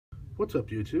What's up,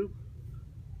 YouTube?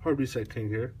 Hard Reset King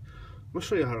here. I'm going to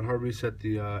show you how to hard reset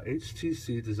the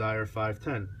HTC Desire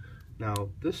 510. Now,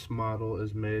 this model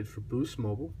is made for Boost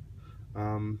Mobile,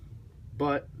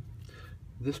 but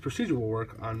this procedure will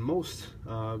work on most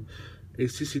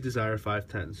HTC Desire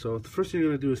 510. So the first thing you're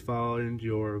going to do is find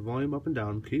your volume up and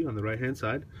down key on the right hand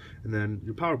side, and then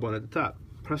your power button at the top.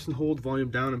 Press and hold volume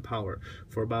down and power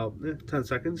for about 10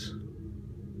 seconds.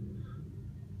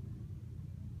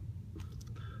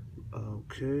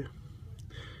 Okay,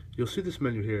 you'll see this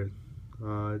menu here.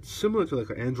 It's similar to like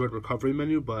an Android recovery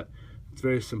menu, but it's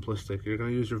very simplistic. You're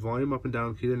going to use your volume up and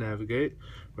down key to navigate.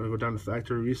 We're going to go down to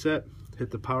factory reset,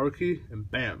 hit the power key,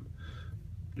 and bam,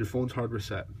 your phone's hard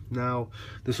reset. Now,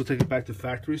 this will take it back to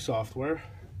factory software.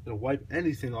 It'll wipe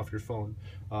anything off your phone,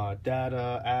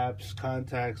 data, apps,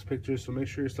 contacts, pictures, so make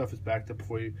sure your stuff is backed up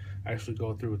before you actually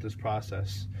go through with this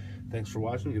process. Thanks for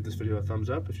watching. Give this video a thumbs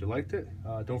up if you liked it.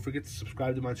 Don't forget to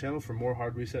subscribe to my channel for more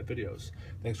hard reset videos.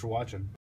 Thanks for watching.